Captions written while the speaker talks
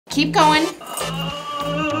Keep going.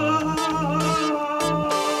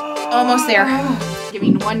 Almost there.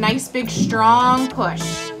 Giving one nice big strong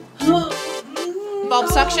push. Bulb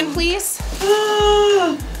suction, please.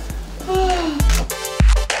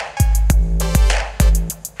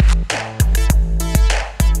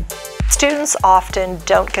 Students often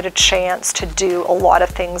don't get a chance to do a lot of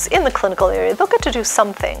things in the clinical area. They'll get to do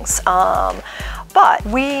some things, but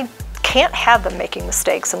we can't have them making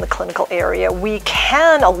mistakes in the clinical area. We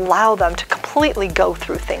can allow them to completely go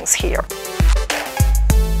through things here.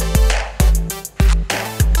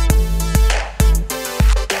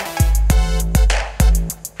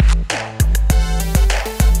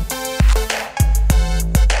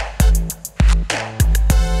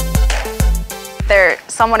 They're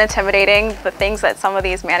somewhat intimidating, the things that some of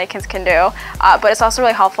these mannequins can do, but it's also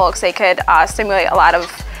really helpful because they could stimulate a lot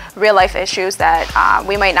of real life issues that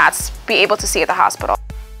we might not be able to see at the hospital.